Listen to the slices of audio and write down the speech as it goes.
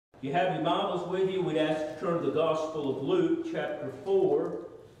If you have your Bibles with you, we'd ask to turn to the Gospel of Luke, chapter 4.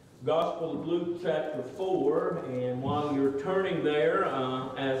 Gospel of Luke, chapter 4. And while you're turning there,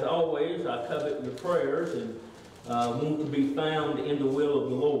 as always, I covet your prayers and want to be found in the will of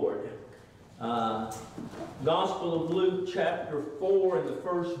the Lord. Gospel of Luke, chapter 4, in the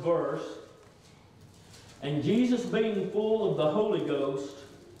first verse. And Jesus, being full of the Holy Ghost,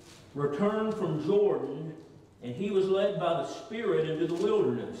 returned from Jordan, and he was led by the Spirit into the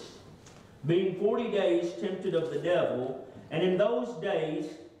wilderness, being 40 days tempted of the devil. And in those days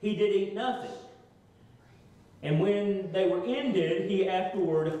he did eat nothing. And when they were ended, he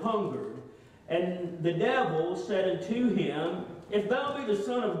afterward hungered. And the devil said unto him, If thou be the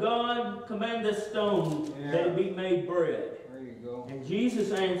Son of God, command this stone that it be made bread. There you go. And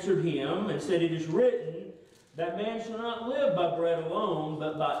Jesus answered him and said, It is written, that man shall not live by bread alone,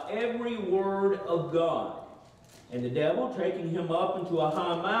 but by every word of God. And the devil, taking him up into a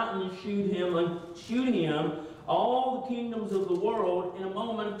high mountain, shewed him all the kingdoms of the world in a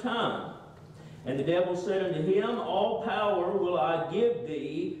moment of time. And the devil said unto him, All power will I give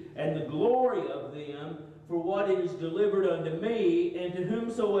thee, and the glory of them, for what it is delivered unto me, and to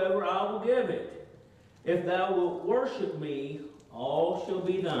whomsoever I will give it. If thou wilt worship me, all shall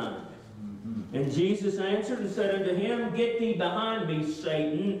be thine. And Jesus answered and said unto him, Get thee behind me,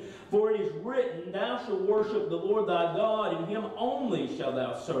 Satan, for it is written, Thou shalt worship the Lord thy God, and him only shalt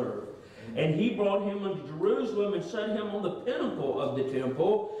thou serve. And he brought him unto Jerusalem, and set him on the pinnacle of the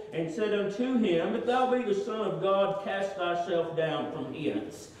temple, and said unto him, If thou be the Son of God, cast thyself down from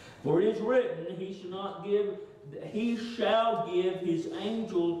hence. For it is written, He shall give his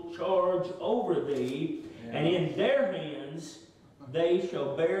angel charge over thee, and in their hands they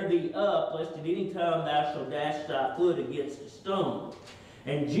shall bear thee up, lest at any time thou shalt dash thy foot against a stone.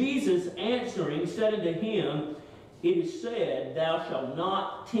 And Jesus answering said unto him, It is said, Thou shalt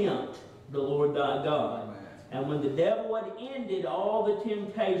not tempt the Lord thy God. Amen. And when the devil had ended all the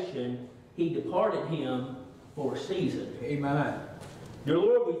temptation, he departed him for a season. Amen. Dear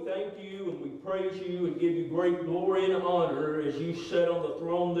Lord, we thank you and we praise you and give you great glory and honor as you sit on the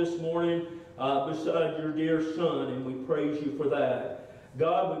throne this morning beside your dear Son, and we praise you for that.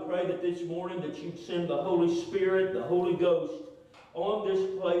 God, we pray that this morning that you'd send the Holy Spirit, the Holy Ghost, on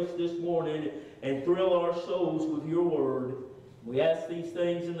this place this morning and thrill our souls with your word. We ask these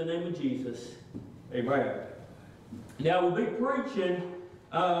things in the name of Jesus. Amen. Now we'll be preaching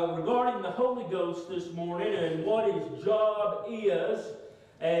regarding the Holy Ghost this morning and what his job is,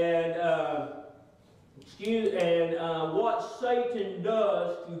 and what Satan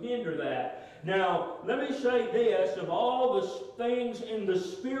does to hinder that. Now, let me say this, of all the things in the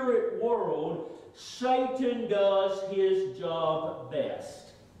spirit world, Satan does his job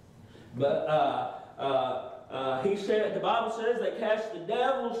best. But he said, the Bible says they cast the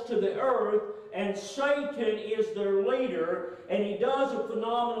devils to the earth, and Satan is their leader, and he does a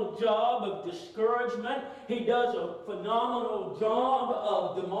phenomenal job of discouragement. He does a phenomenal job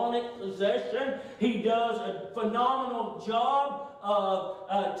of demonic possession. He does a phenomenal job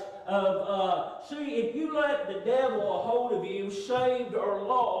see, if you let the devil a hold of you, saved or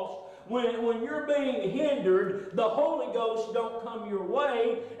lost, when you're being hindered, the Holy Ghost don't come your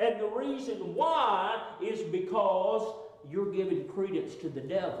way, and the reason why is because you're giving credence to the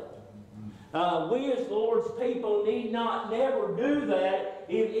devil. We as the Lord's people need not never do that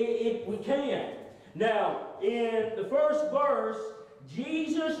if we can. Now, in the first verse,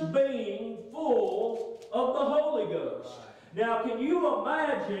 Jesus being full of the Holy Ghost. Now, can you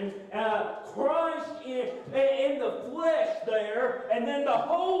imagine Christ in the flesh there, and then the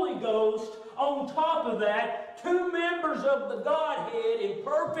Holy Ghost on top of that, two members of the Godhead in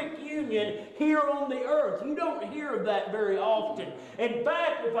perfect union here on the earth? You don't hear of that very often. In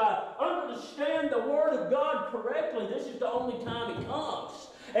fact, if I understand the Word of God correctly, this is the only time it comes.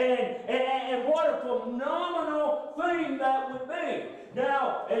 And what a phenomenal thing that would be.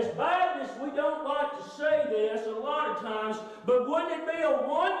 Now, as Baptists, we don't like to say this a lot of times, but wouldn't it be a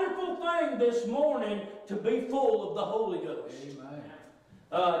wonderful thing this morning to be full of the Holy Ghost?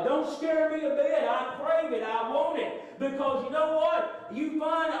 Amen. Don't scare me a bit. I crave it. I want it. Because you know what? You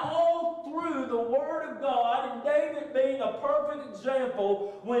find all through the Word of God, and David being a perfect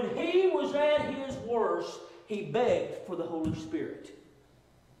example, when he was at his worst, he begged for the Holy Spirit.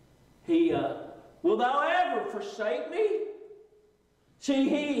 Will thou ever forsake me? See,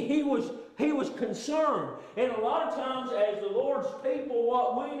 he was concerned. And a lot of times as the Lord's people,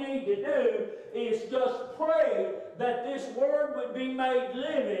 what we need to do is just pray that this Word would be made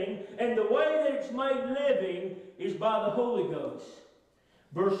living. And the way that it's made living is by the Holy Ghost.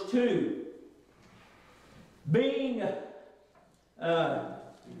 Verse 2. Being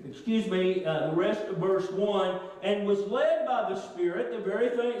the rest of verse 1, and was led by the Spirit, the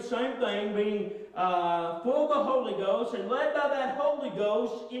very same thing, being full of the Holy Ghost, and led by that Holy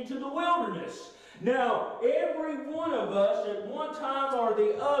Ghost into the wilderness. Now, every one of us at one time or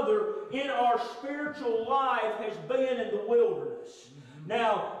the other in our spiritual life has been in the wilderness.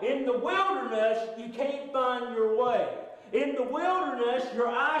 Now, in the wilderness, you can't find your way. In the wilderness, you're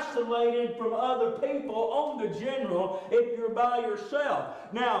isolated from other people on the general if you're by yourself.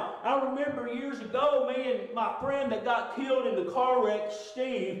 Now, I remember years ago, me and my friend that got killed in the car wreck,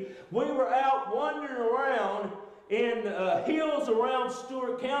 Steve, we were out wandering around in hills around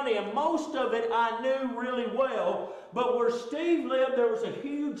Stewart County, and most of it I knew really well. But where Steve lived, there was a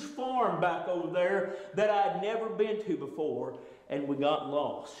huge farm back over there that I'd never been to before, and we got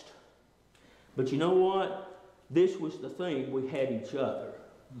lost. But you know what? This was the thing, we had each other.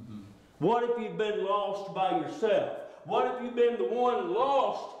 What if you'd been lost by yourself? What if you'd been the one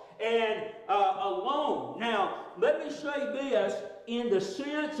lost and alone? Now, let me say this, in the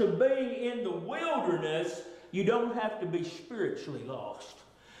sense of being in the wilderness, you don't have to be spiritually lost.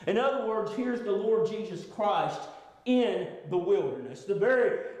 In other words, here's the Lord Jesus Christ in the wilderness. The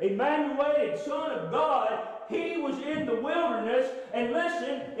very Emmanuel, Son of God, He was in the wilderness. And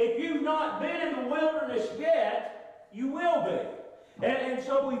listen, if you've not been in the wilderness yet, you will be. And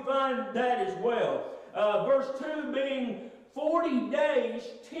so we find that as well. Verse 2, being 40 days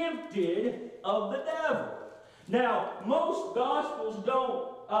tempted of the devil. Now, most Gospels don't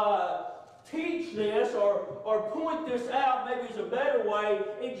teach this or point this out. Maybe it's a better way.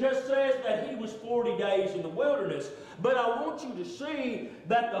 It just says that he was 40 days in the wilderness. But I want you to see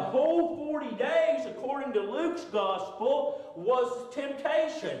that the whole 40 days, according to Luke's Gospel, was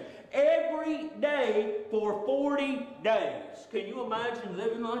temptation. Every day for 40 days. Can you imagine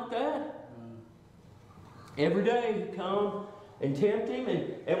living like that? Every day he'd come and tempt him.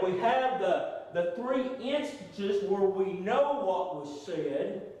 And we have the three instances where we know what was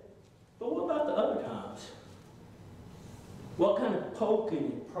said. But what about the other times? What kind of poking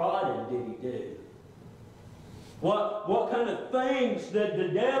and prodding did he do? What kind of things did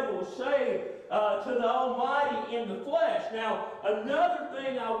the devil say to the Almighty in the flesh? Now, another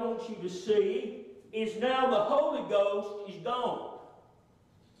thing I want you to see is now the Holy Ghost is gone.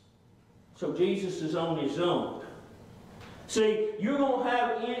 So Jesus is on his own. See, you're going to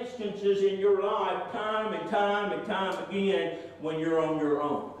have instances in your life time and time and time again when you're on your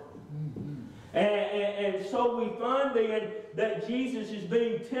own. And so we find then that Jesus is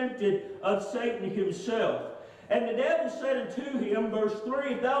being tempted of Satan himself. And the devil said unto him, verse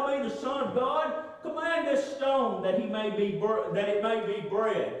 3, If thou be the Son of God, command this stone that it may be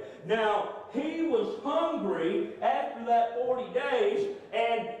bread. Now, he was hungry after that 40 days,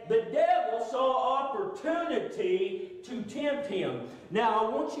 and the devil saw opportunity to tempt him. Now, I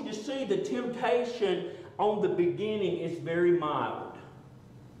want you to see the temptation on the beginning is very mild.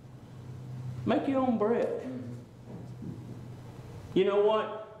 Make your own bread. You know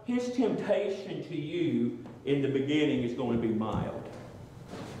what? His temptation to you in the beginning is going to be mild.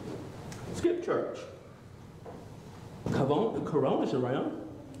 Skip church. Corona's around.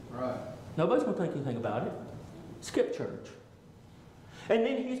 Right. Nobody's going to think anything about it. Skip church. And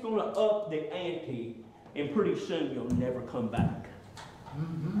then he's going to up the ante, and pretty soon you'll never come back.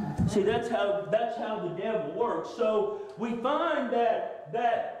 See, that's how the devil works. So we find that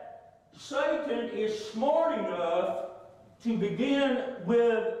Satan is smart enough to begin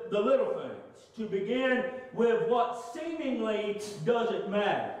with the little things, to begin with what seemingly doesn't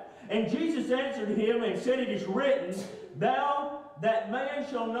matter. And Jesus answered him and said, It is written, that man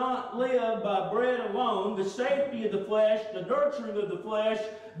shall not live by bread alone, the safety of the flesh, the nurturing of the flesh,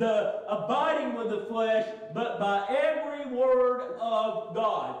 the abiding with the flesh, but by every word of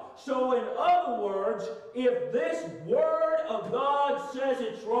God. So in other words, if this word of God says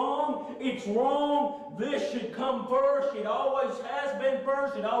it's wrong, it's wrong. This should come first. It always has been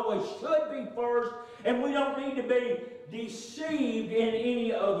first. It always should be first. And we don't need to be deceived in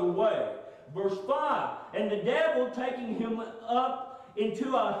any other way. Verse 5, And the devil taking him up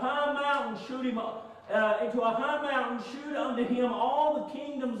into a high mountain, shoot unto him all the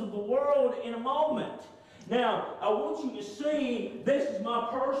kingdoms of the world in a moment. Now, I want you to see, this is my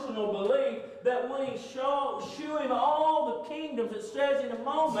personal belief, that when he shew him all the kingdoms, it says in a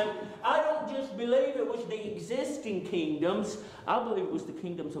moment, I don't just believe it was the existing kingdoms, I believe it was the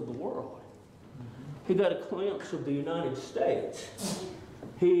kingdoms of the world. He got a glimpse of the United States.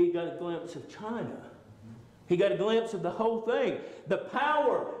 He got a glimpse of China. He got a glimpse of the whole thing. The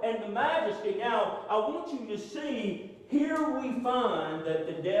power and the majesty. Now, I want you to see, here we find that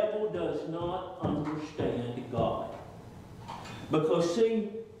the devil does not understand God. Because, see,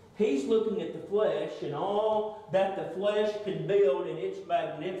 He's looking at the flesh and all that the flesh can build, and it's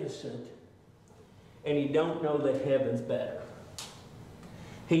magnificent. And he don't know that heaven's better.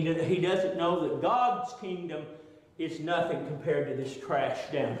 He doesn't know that God's kingdom is nothing compared to this trash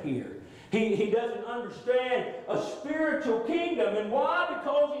down here. He doesn't understand a spiritual kingdom. And why?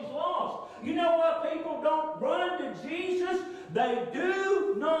 Because he's lost. You know why people don't run to Jesus? They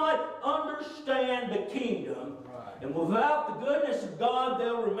do not understand the kingdom. Right. And without the goodness of God,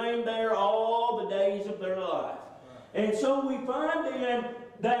 they'll remain there all the days of their life. Right. And so we find then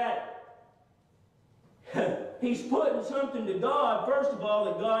that he's putting something to God, first of all,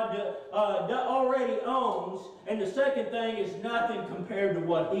 that God already owns. And the second thing is nothing compared to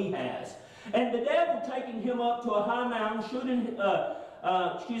what he has. And the devil taking him up to a high mountain,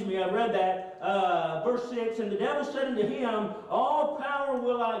 I read that, verse 6, and the devil said unto him, all power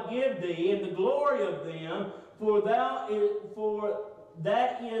will I give thee, and the glory of them, for that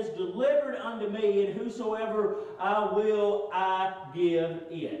is delivered unto me, and whosoever I will, I give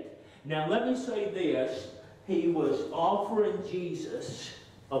it. Now let me say this, he was offering Jesus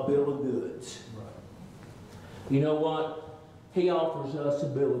a bill of goods. Right. You know what? He offers us a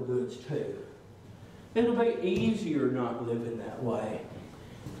bill of goods too. It'll be easier not living that way.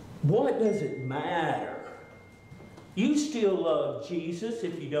 What does it matter? You still love Jesus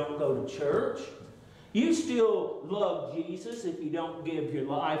if you don't go to church. You still love Jesus if you don't give your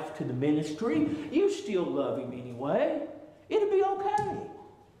life to the ministry. You still love him anyway. It'll be okay.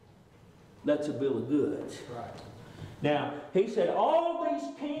 That's a bill of goods. Right. Now, he said, all these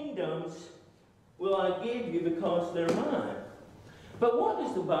kingdoms will I give you because they're mine. But what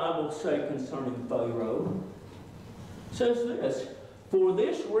does the Bible say concerning Pharaoh? It says this, for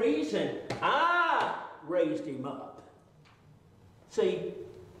this reason I raised him up. See,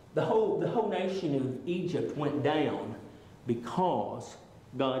 the whole nation of Egypt went down because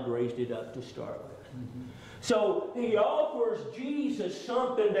God raised it up to start with. Mm-hmm. So he offers Jesus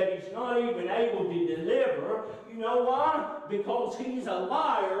something that he's not even able to deliver. You know why? Because he's a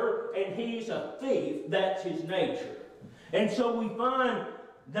liar and he's a thief. That's his nature. And so we find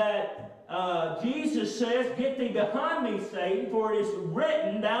that Jesus says, get thee behind me, Satan, for it is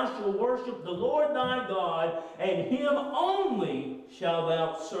written, thou shalt worship the Lord thy God, and him only shalt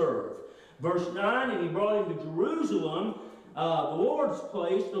thou serve. Verse 9, and he brought him to Jerusalem, the Lord's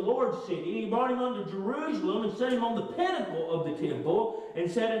place, the Lord's city. And he brought him unto Jerusalem and set him on the pinnacle of the temple and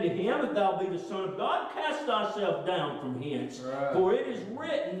said unto him, if thou be the Son of God, cast thyself down from hence. Right. For it is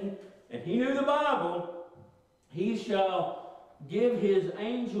written, and he knew the Bible, he shall give his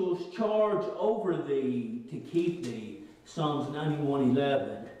angels charge over thee to keep thee. Psalms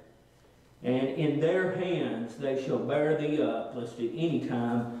 91:11. And in their hands they shall bear thee up, lest at any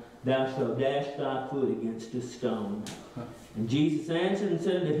time thou shalt dash thy foot against a stone. And Jesus answered and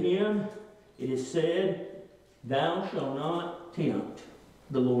said to him, it is said, thou shalt not tempt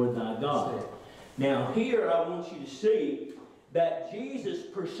the Lord thy God. Now here I want you to see that Jesus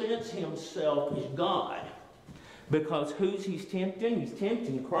presents himself as God. Because who's he's tempting? He's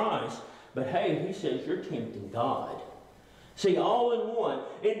tempting Christ. But hey, he says you're tempting God. See, all in one.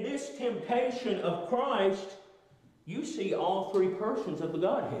 In this temptation of Christ, you see all three persons of the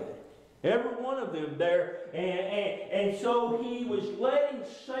Godhead. Every one of them there. And so he was letting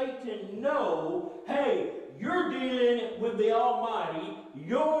Satan know, hey, you're dealing with the Almighty.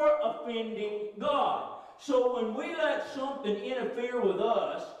 You're offending God. So when we let something interfere with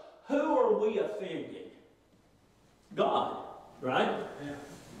us, who are we offending? God, right?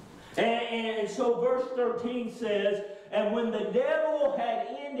 Yeah. And so verse 13 says, and when the devil had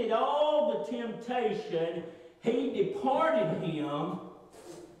ended all the temptation, he departed him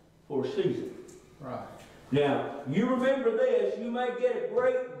for a season. Right. Now, you remember this, you may get a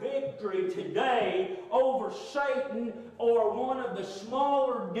great victory today over Satan or one of the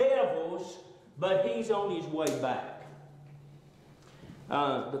smaller devils, but he's on his way back.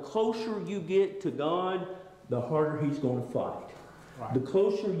 The closer you get to God, the harder he's going to fight. Right. The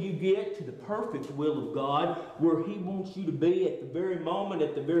closer you get to the perfect will of God, where he wants you to be at the very moment,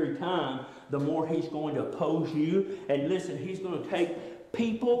 at the very time, the more he's going to oppose you. And listen, he's going to take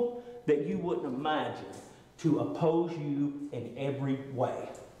people that you wouldn't imagine to oppose you in every way.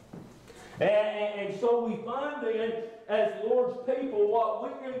 And so we find then, as the Lord's people, what we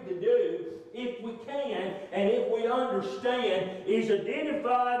need to do, if we can, and if we understand, is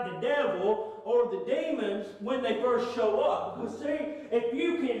identify the devil or the demons when they first show up. Because see, if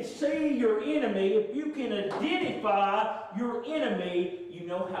you can see your enemy, if you can identify your enemy, you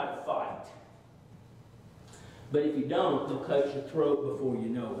know how to fight. But if you don't, they'll cut your throat before you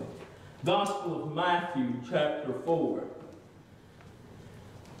know it. Gospel of Matthew, chapter 4.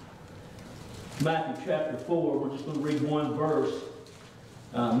 Matthew chapter 4. We're just going to read one verse.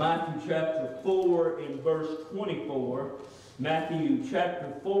 Matthew chapter 4 and verse 24. Matthew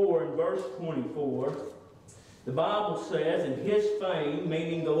chapter 4 and verse 24. The Bible says, and his fame,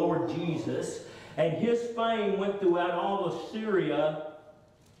 meaning the Lord Jesus, and his fame went throughout all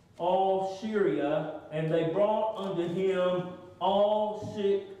Syria, and they brought unto him all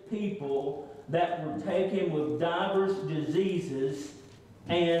sick people that were taken with divers diseases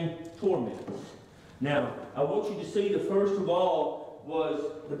and torments. Now, I want you to see the first of all was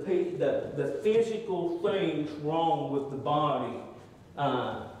the physical things wrong with the body.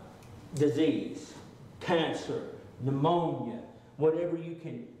 Disease, cancer, pneumonia, whatever you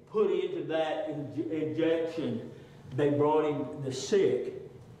can put into that injection, they brought in the sick.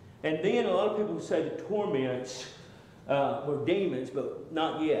 And then a lot of people say the torments were demons, but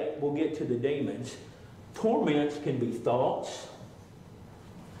not yet. We'll get to the demons. Torments can be thoughts.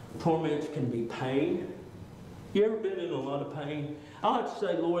 Torments can be pain. You ever been in a lot of pain? I have to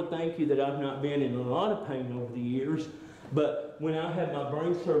say, Lord, thank you that I've not been in a lot of pain over the years. But when I had my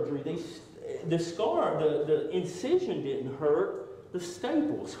brain surgery, the scar, the incision didn't hurt. The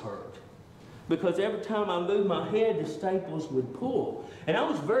staples hurt. Because every time I moved my head, the staples would pull. And I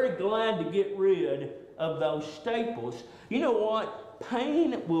was very glad to get rid of those staples. You know what?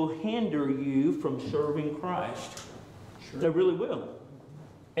 Pain will hinder you from serving Christ. Sure. They really will.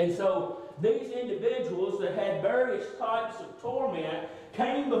 And so these individuals that had various types of torment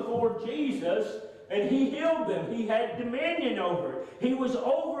came before Jesus, and he healed them. He had dominion over it. He was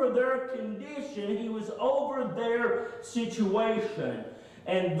over their condition. He was over their situation.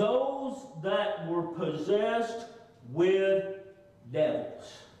 And those that were possessed with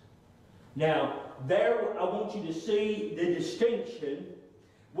devils. Now, I want you to see the distinction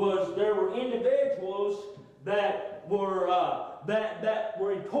was there were individuals that were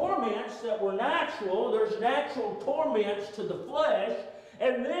in torments that were natural. There's natural torments to the flesh.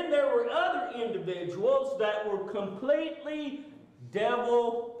 And then there were other individuals that were completely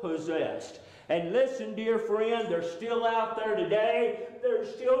devil-possessed. And listen, dear friend, they're still out there today. They're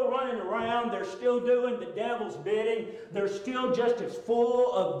still running around. They're still doing the devil's bidding. They're still just as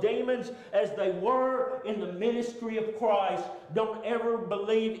full of demons as they were in the ministry of Christ. Don't ever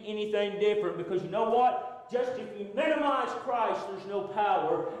believe anything different, because you know what? Just if you minimize Christ, there's no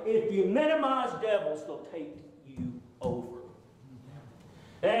power. If you minimize devils, they'll take you over.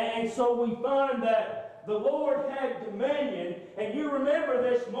 And so we find that the Lord had dominion, and you remember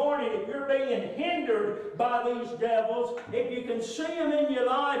this morning, if you're being hindered by these devils, if you can see them in your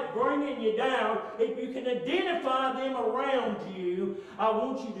life bringing you down, if you can identify them around you, I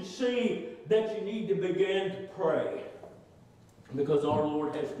want you to see that you need to begin to pray, because our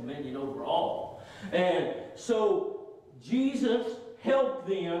Lord has dominion over all. And so Jesus helped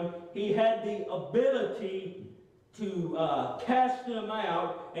them. He had the ability to cast them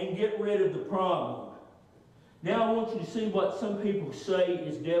out and get rid of the problem. Now I want you to see what some people say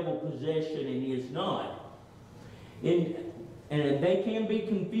is devil possession and is not. And they can be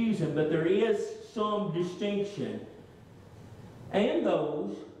confusing, but there is some distinction. And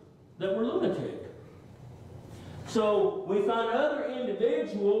those that were lunatic. So we find other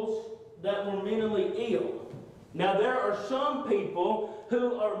individuals that were mentally ill. Now there are some people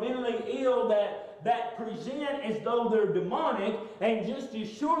who are mentally ill that present as though they're demonic, and just as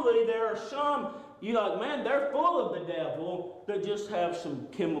surely there are some, you're like, man, they're full of the devil, that just have some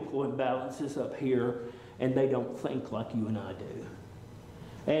chemical imbalances up here, and they don't think like you and I do.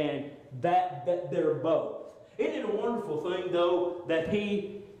 And that they're both. Isn't it a wonderful thing, though, that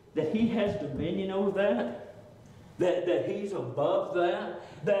he has dominion over that? That he's above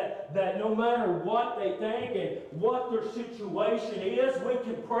that no matter what they think and what their situation is, we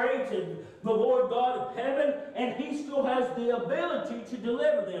can pray to the Lord God of heaven, and he still has the ability to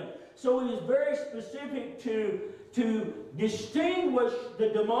deliver them. So he is very specific to distinguish the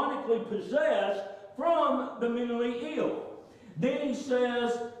demonically possessed from the mentally ill. Then he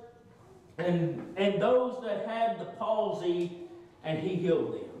says, and those that had the palsy, and he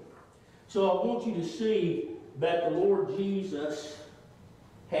healed them. So I want you to see that the Lord Jesus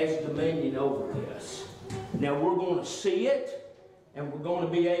has dominion over this. Now we're going to see it, and we're going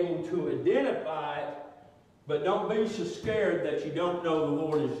to be able to identify it, but don't be so scared that you don't know the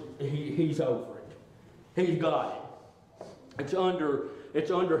Lord He's over it. He's got it. It's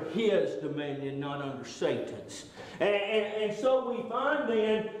under His dominion, not under Satan's. And so we find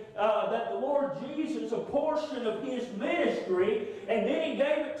then that the Lord Jesus, a portion of His ministry, and then He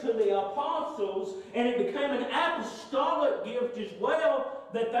gave it to the apostles, and it became an apostolic gift as well,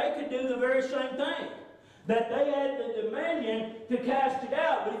 that they could do the very same thing. That they had the dominion to cast it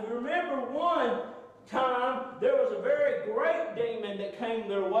out. But if you remember one that came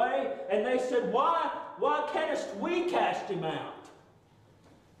their way, and they said, why canst we cast him out?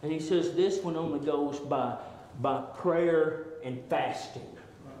 And he says, this one only goes by prayer and fasting.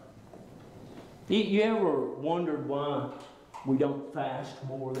 You ever wondered why we don't fast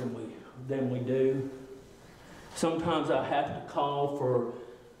more than we do? Sometimes I have to call for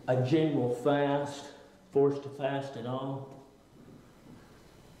a general fast, for us to fast at all.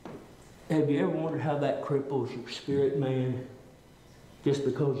 Have you ever wondered how that cripples your spirit, man? Just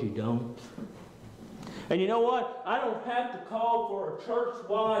because you don't. And you know what? I don't have to call for a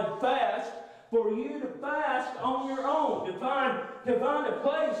church-wide fast for you to fast on your own, to find a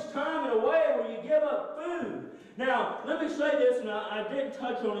place, time, and a way where you give up food. Now, let me say this, and I didn't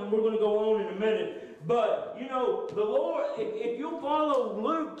touch on it, we're going to go on in a minute, but, you know, the Lord, if you follow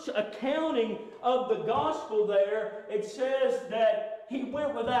Luke's accounting of the gospel there, it says that he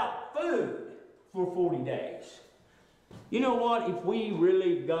went without food for 40 days. You know what? If we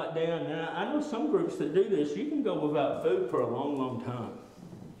really got down, now I know some groups that do this, you can go without food for a long, long time.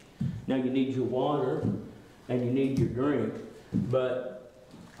 Now you need your water and you need your drink, but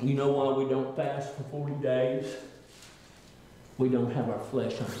you know why we don't fast for 40 days? We don't have our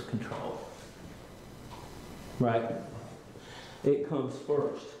flesh under control. Right? It comes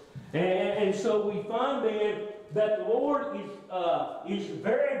first. And so we find then that the Lord is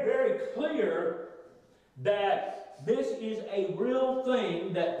very, very clear that this is a real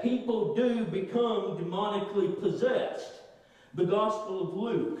thing, that people do become demonically possessed. The Gospel of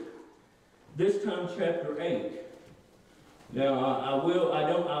Luke, this time chapter 8. Now I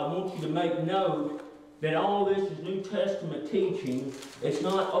want you to make note that all this is New Testament teaching. It's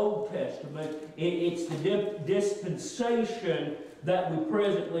not Old Testament. It's the dispensation that we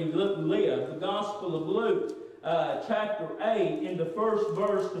presently live. The Gospel of Luke, chapter 8, in the first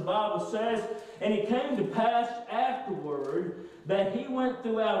verse, the Bible says, and it came to pass afterward that he went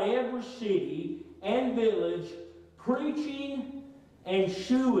throughout every city and village, preaching and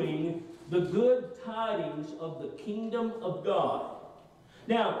shewing the good tidings of the kingdom of God.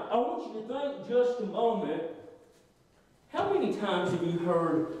 Now, I want you to think just a moment, how many times have you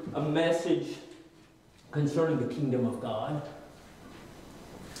heard a message concerning the kingdom of God?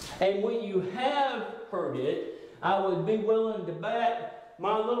 And when you have heard it, I would be willing to bet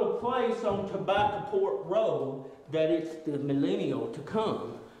my little place on Tobaccoport Road that it's the millennial to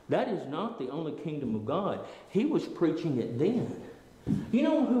come. That is not the only kingdom of God. He was preaching it then. You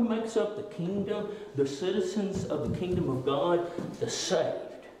know who makes up the kingdom, the citizens of the kingdom of God? The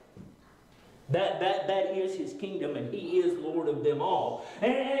saved. That is his kingdom, and he is Lord of them all.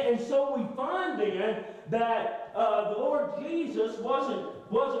 And so we find then that the Lord Jesus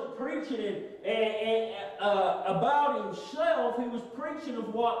wasn't preaching about himself. He was preaching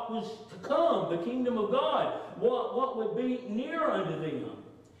of what was to come, the kingdom of God, what would be near unto them.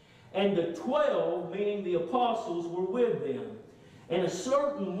 And the 12, meaning the apostles, were with them. And a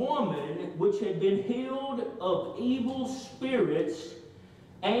certain woman which had been healed of evil spirits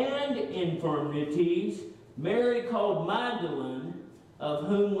and infirmities, Mary called Magdalene, out of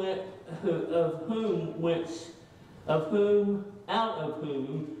whom went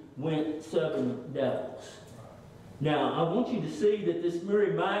 7 devils. Now, I want you to see that this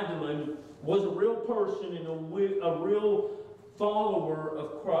Mary Magdalene was a real person and a real follower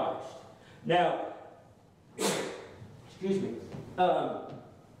of Christ. Now, excuse me.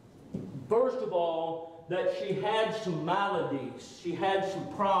 First of all, that she had some maladies, she had some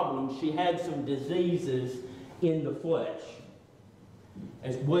problems, she had some diseases in the flesh,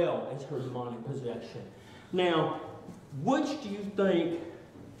 as well as her demonic possession. Now, which do you think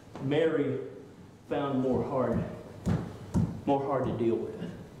Mary found more hard to deal with?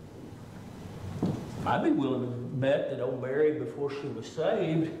 I'd be willing to bet that old Mary, before she was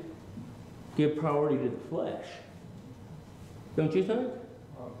saved, gave priority to the flesh. Don't you think?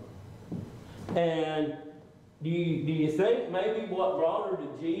 And do you think maybe what brought her to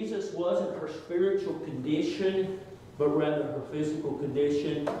Jesus wasn't her spiritual condition, but rather her physical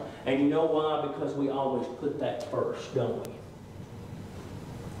condition? And you know why? Because we always put that first, don't we?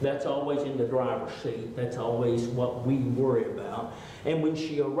 That's always in the driver's seat. That's always what we worry about. And when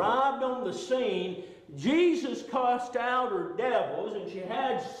she arrived on the scene, Jesus cast out her devils, and she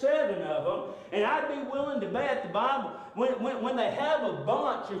had 7 of them. And I'd be willing to bet the Bible, when they have a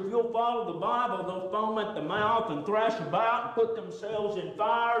bunch, if you'll follow the Bible, they'll foam at the mouth and thrash about and put themselves in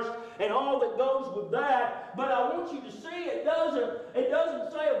fires and all that goes with that. But I want you to see it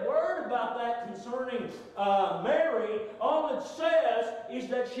doesn't say a word about that concerning Mary. All it says is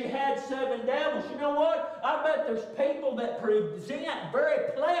that she had 7 devils. You know what? I bet there's people that present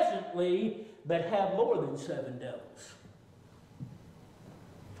very pleasantly that have more than 7 devils.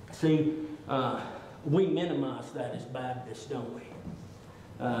 See, we minimize that as Baptists, don't we?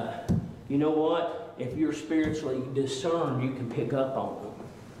 You know what? If you're spiritually discerned, you can pick up on them.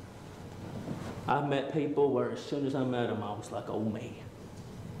 I've met people where as soon as I met them, I was like, oh me.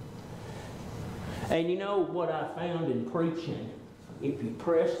 And you know what I found in preaching? If you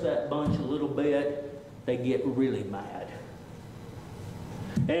press that bunch a little bit, they get really mad.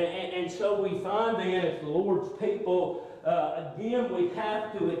 And so we find then, as the Lord's people, again, we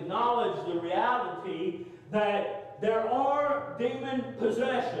have to acknowledge the reality that there are demon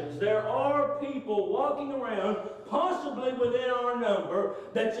possessions. There are people walking around, possibly within our number,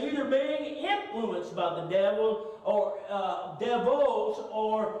 that's either being influenced by the devil or devils,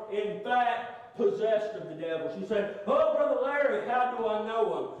 or in fact possessed of the devils. You say, oh, Brother Larry, how do I know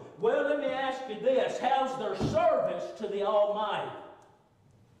them? Well, let me ask you this. How's their service to the Almighty?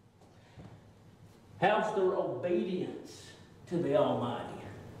 How's their obedience to the Almighty?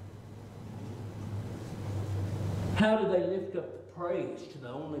 How do they lift up the praise to the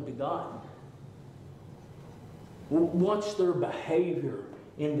only begotten? What's their behavior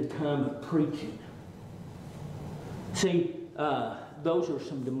in the time of preaching? See, those are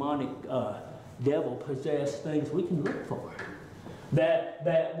some demonic, devil-possessed things we can look for.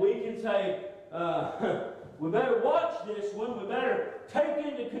 That we can say, we better watch this one, we better take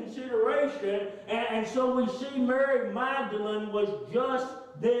into consideration. And so we see Mary Magdalene was just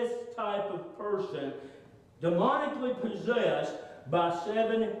this type of person, demonically possessed by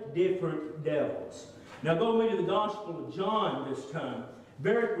 7 different devils. Now go with me to the Gospel of John this time.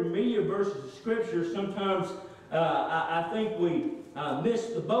 Very familiar verses of Scripture. Sometimes I think we miss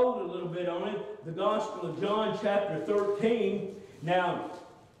the boat a little bit on it. The Gospel of John chapter 13. Now,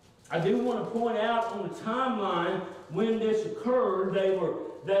 I do want to point out on the timeline when this occurred,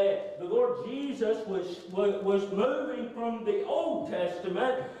 the Lord Jesus was moving from the Old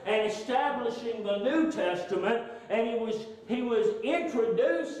Testament and establishing the New Testament, and he was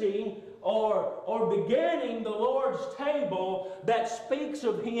introducing or beginning the Lord's table that speaks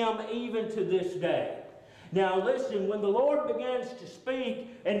of him even to this day. Now listen, when the Lord begins to speak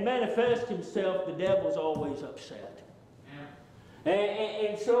and manifest himself, the devil's always upset.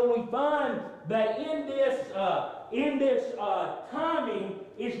 And so we find that in this timing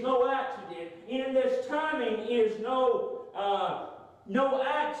is no accident. In this timing is no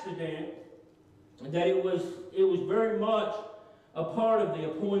accident. That it was very much a part of the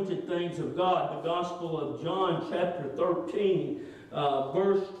appointed things of God. The Gospel of John, chapter 13,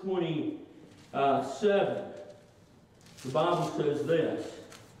 verse 27. The Bible says this: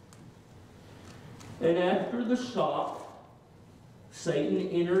 and after the sop, Satan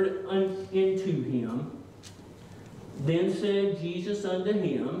entered into him. Then said Jesus unto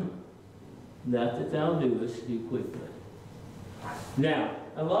him, that thou doest, do quickly. Now,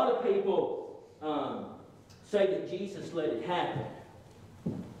 a lot of people say that Jesus let it happen.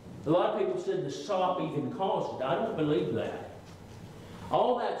 A lot of people said the sop even caused it. I don't believe that.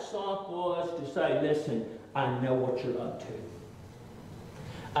 All that sop was to say, listen, I know what you're up to.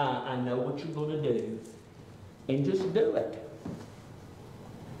 I know what you're going to do. And just do it.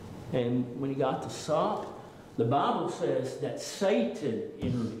 And when he got the sop, the Bible says that Satan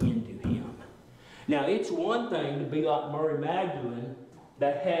entered into him. Now, it's one thing to be like Mary Magdalene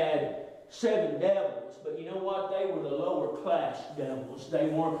that had 7 devils, but you know what? They were the lower class devils. They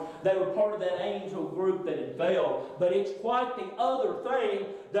were part of that angel group that had failed. But it's quite the other thing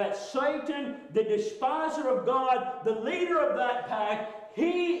that Satan, the despiser of God, the leader of that pack,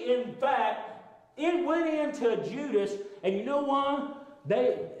 he in fact went into Judas, and you know why?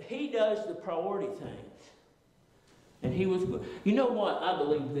 He does the priority things. And he was, you know what? I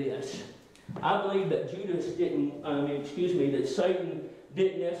believe this. I believe that that Satan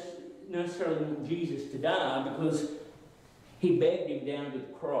didn't necessarily want Jesus to die because he begged him down to the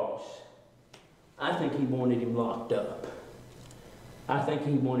cross. I think he wanted him locked up. I think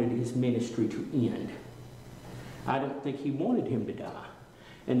he wanted his ministry to end. I don't think he wanted him to die.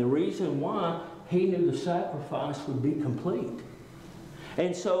 And the reason why, he knew the sacrifice would be complete.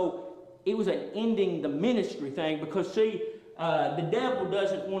 And so it was an ending the ministry thing, because see, the devil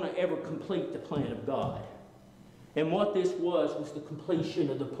doesn't want to ever complete the plan of God. And what this was the completion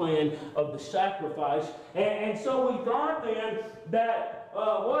of the plan of the sacrifice. And so we thought then that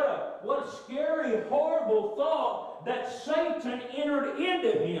what a scary, horrible thought that Satan entered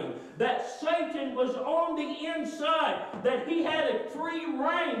into him. That Satan was on the inside. That he had a free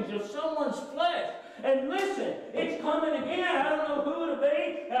range of someone's flesh. And listen, it's coming again. I don't know who it'll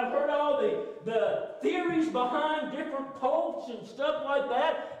be. I've heard all the theories behind different cults and stuff like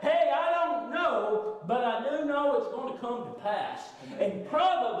that. Hey, I don't know, but I do know it's going to come to pass. And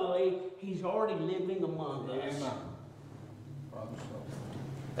probably He's already living among us. Amen. Probably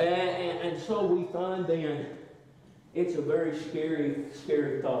so. And so we find then it's a very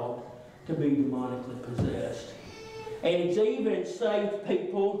scary thought to be demonically possessed. And it's even saved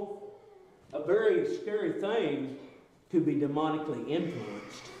people a very scary thing to be demonically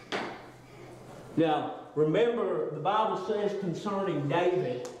influenced. Now, remember, the Bible says concerning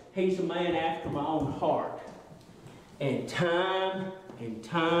David, he's a man after my own heart. And time and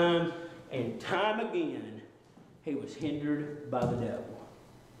time and time again, he was hindered by the devil.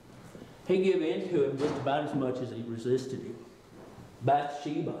 He gave in to him just about as much as he resisted him.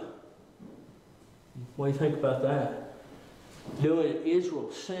 Bathsheba. What do you think about that? Doing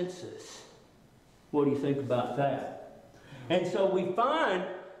Israel's census. What do you think about that? And so we find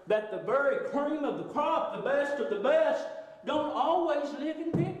that the very cream of the crop, the best of the best, don't always live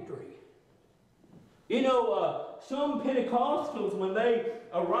in victory. You know, some Pentecostals, when they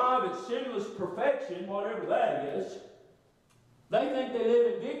arrive at sinless perfection, whatever that is, they think they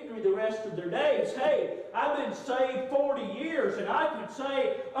live in victory the rest of their days. Hey, I've been saved 40 years, and I can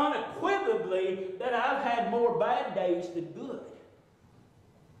say unequivocally that I've had more bad days than good.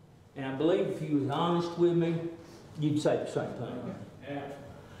 And I believe if you was honest with me, you'd say the same thing. Yeah.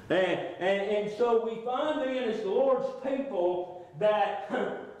 And so we find then as the Lord's people that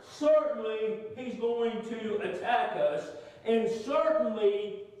certainly He's going to attack us, and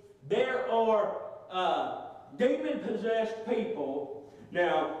certainly there are demon-possessed people.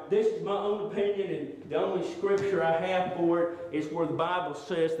 Now, this is my own opinion, and the only scripture I have for it is where the Bible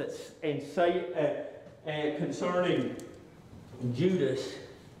says that, and concerning Judas,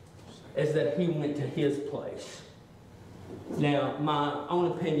 is that he went to his place. Now, my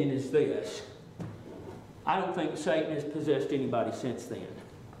own opinion is this. I don't think Satan has possessed anybody since then.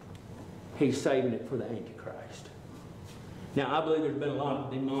 He's saving it for the Antichrist. Now, I believe there's been a lot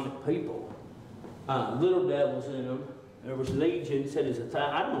of demonic people. Little devils in them. There was legions. Said it's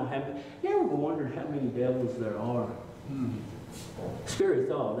I don't know how many. You ever wondered how many devils there are? Scary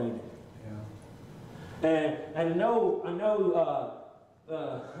thought, ain't it? Yeah. And I know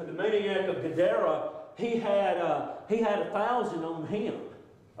the maniac of Gadara. He had 1,000 on him,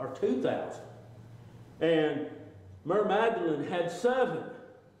 or 2,000, and Mary Magdalene had 7.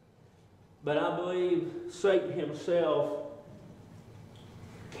 But I believe Satan himself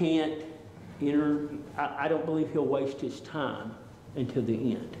can't enter. I don't believe he'll waste his time until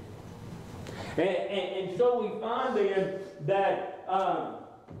the end. And so we find then that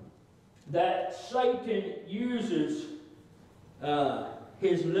that Satan uses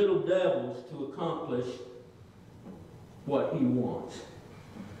his little devils to accomplish what he wants.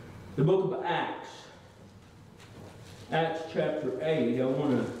 The book of Acts chapter 8,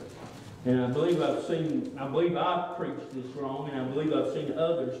 and I believe I've preached this wrong, and I believe I've seen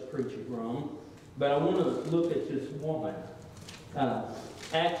others preach it wrong, but I want to look at this woman.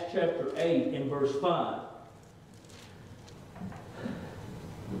 Acts chapter 8 and verse 5.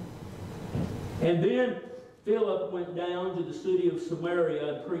 And then Philip went down to the city of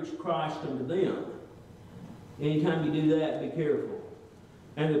Samaria and preached Christ unto them. Anytime you do that, be careful.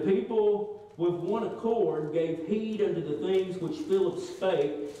 And the people with one accord gave heed unto the things which Philip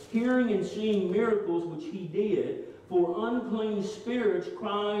spake, hearing and seeing miracles which he did. For unclean spirits,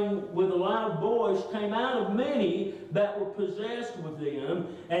 crying with a loud voice, came out of many that were possessed with them,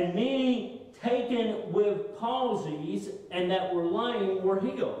 and many taken with palsies, and that were lame were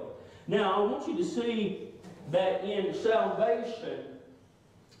healed. Now, I want you to see that in salvation,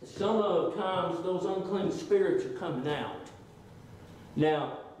 some of the times those unclean spirits are coming out.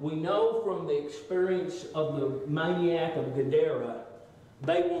 Now, we know from the experience of the maniac of Gadara,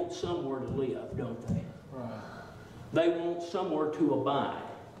 they want somewhere to live, don't they? Right. They want somewhere to abide.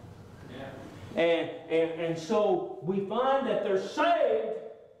 Yeah. And so we find that they're saved,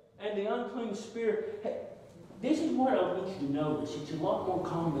 and the unclean spirit. Hey, this is what I want you to notice. It's a lot more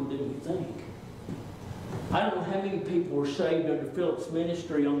common than you think. I don't know how many people were saved under Philip's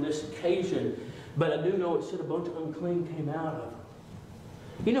ministry on this occasion, but I do know it said a bunch of unclean came out of them.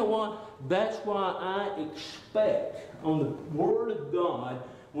 You know what? That's why I expect on the Word of God,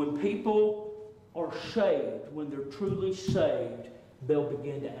 when people are saved, when they're truly saved, they'll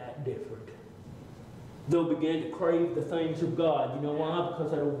begin to act different. They'll begin to crave the things of God. You know why?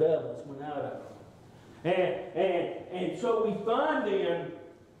 Because that old devils went out of them. And so we find then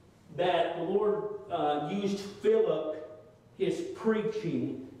that the Lord used Philip, his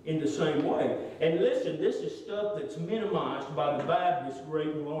preaching, in the same way. And listen, this is stuff that's minimized by the Baptists great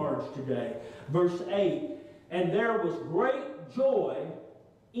and large today. Verse 8, and there was great joy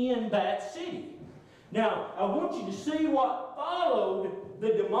in that city. Now, I want you to see what followed the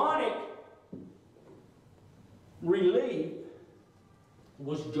demonic relief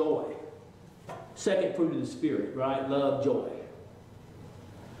was joy. Second fruit of the Spirit, right? Love, joy.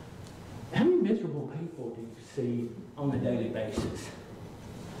 How many miserable people do you see on a daily basis?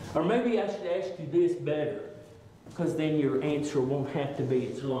 Or maybe I should ask you this better, because then your answer won't have to be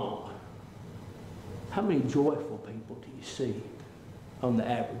as long. How many joyful people do you see on the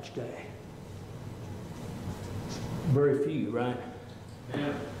average day? Very few, right?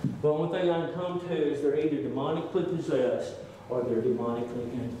 Yeah. The only thing I can come to is they're either demonically possessed or they're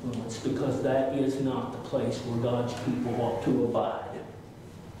demonically influenced, because that is not the place where God's people ought to abide.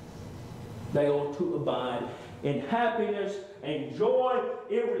 They ought to abide in happiness and joy,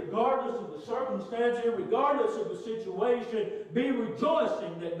 irregardless of the circumstance, irregardless of the situation. Be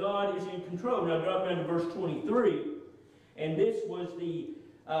rejoicing that God is in control. Now drop down to verse 23, and this was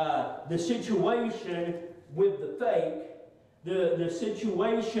the situation with the fake, the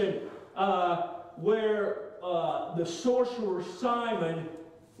situation where the sorcerer Simon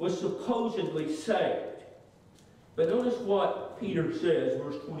was supposedly saved. But notice what Peter says,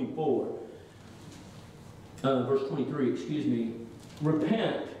 verse 24. Verse 23, excuse me.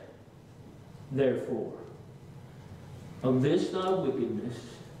 Repent, therefore, of this thy wickedness,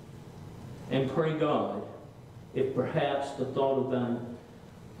 and pray God, if perhaps the thought of thine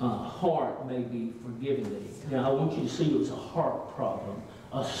heart may be forgiven thee. Now, I want you to see it was a heart problem,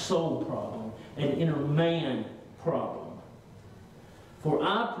 a soul problem, an inner man problem. For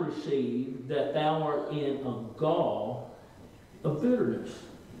I perceive that thou art in a gall of bitterness.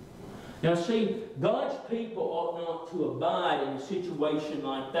 Now see, God's people ought not to abide in a situation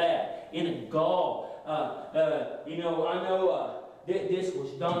like that, in a gall. I know this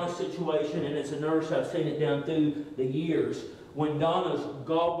was Donna's situation, and as a nurse I've seen it down through the years. When Donna's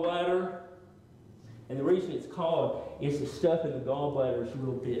gallbladder, and the reason it's called is the stuff in the gallbladder is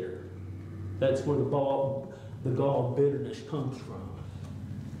real bitter. That's where the gall bitterness comes from.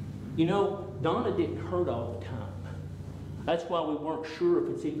 You know, Donna didn't hurt all the time. That's why we weren't sure if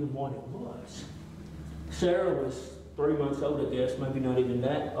it's even what it was. Sarah was 3 months old, I guess, maybe not even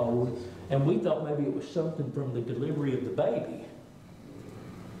that old, and we thought maybe it was something from the delivery of the baby.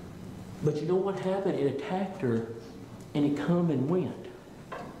 But you know what happened? It attacked her, and it come and went.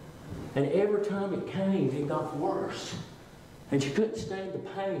 And every time it came, it got worse. And she couldn't stand the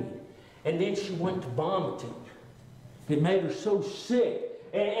pain. And then she went to vomiting. It made her so sick.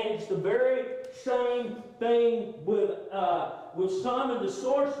 And it's the very same thing with Simon the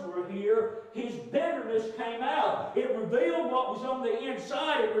sorcerer here. His bitterness came out. It revealed what was on the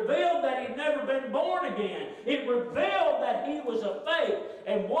inside. It revealed that he'd never been born again. It revealed that he was a fake.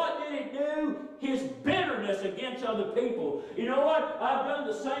 And what did it do? His bitterness against other people. You know what? I've done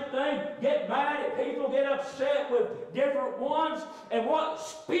the same thing. Get mad at people, get upset with different ones. And what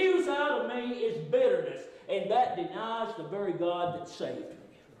spews out of me is bitterness. And that denies the very God that saved me.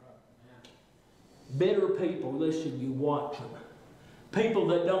 Bitter people, listen, you watch them. People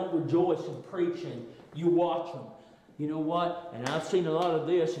that don't rejoice in preaching, you watch them. You know what? And I've seen a lot of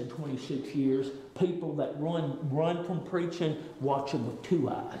this in 26 years. People that run from preaching, watch them with two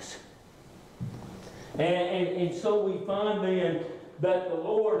eyes. And so we find then that the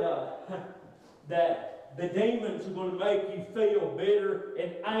Lord, that the demons are going to make you feel bitter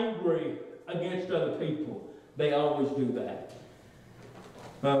and angry against other people. They always do that.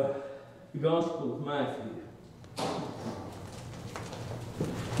 The Gospel of Matthew.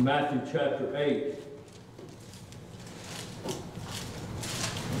 Matthew chapter 8.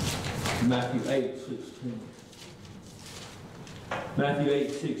 Matthew 8:16. Matthew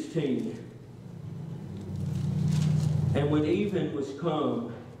 8:16. And when even was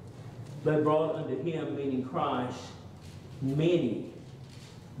come, they brought unto him, meaning Christ, many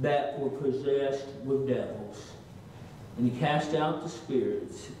that were possessed with devils. And he cast out the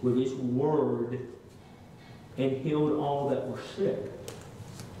spirits with his word and healed all that were sick.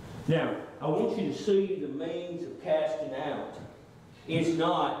 Now, I want you to see the means of casting out. It's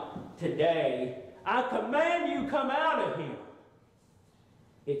not today, I command you, come out of him.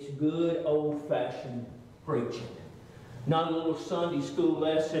 It's good old-fashioned preaching. Not a little Sunday school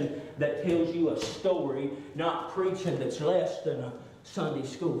lesson that tells you a story, not preaching that's less than a Sunday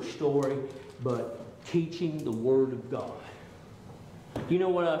school story, but teaching the Word of God. You know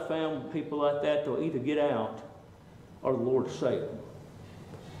what I found with people like that? They'll either get out or the Lord save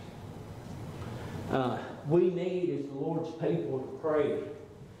them. We need, as the Lord's people, to pray.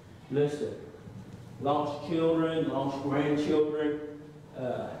 Listen, lost children, lost grandchildren,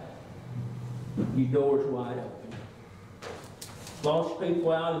 your door's wide open. Lost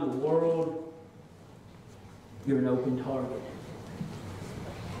people out in the world, you're an open target.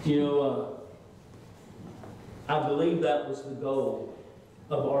 You know, I believe that was the goal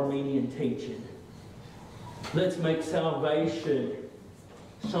of Armenian teaching. Let's make salvation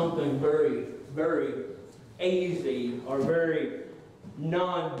something very, very easy or very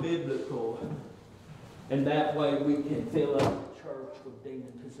non-biblical. And that way we can fill up the church with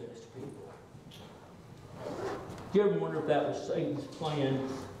demon-possessed people. Do you ever wonder if that was Satan's plan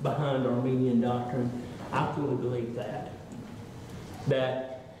behind Armenian doctrine? I fully believe that. That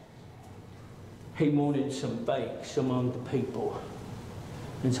he wanted some fakes among the people.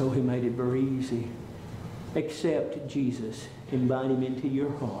 And so he made it very easy. Accept Jesus. Invite him into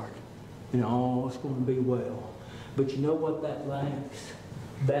your heart. And all's going to be well. But you know what that lacks?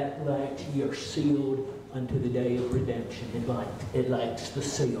 That lacks you're sealed unto the day of redemption. It lacks the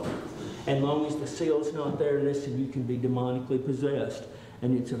seal. And long as the seal's not there, listen, you can be demonically possessed.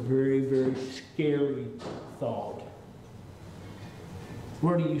 And it's a very, very scary thought.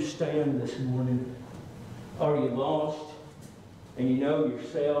 Where do you stand this morning? Are you lost? And you know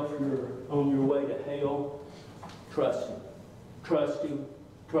yourself you're on your way to hell? Trust him. Trust him.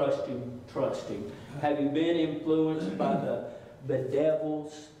 Trust him. Trust him. Have you been influenced by the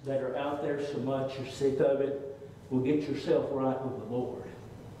devils that are out there so much you're sick of it? Well, get yourself right with the Lord.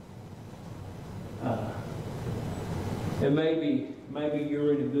 And maybe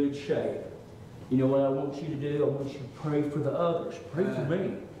you're in a good shape. You know what I want you to do? I want you to pray for the others. Pray for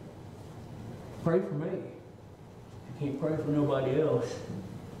me. Pray for me. If you can't pray for nobody else,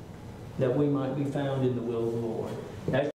 that we might be found in the will of the Lord.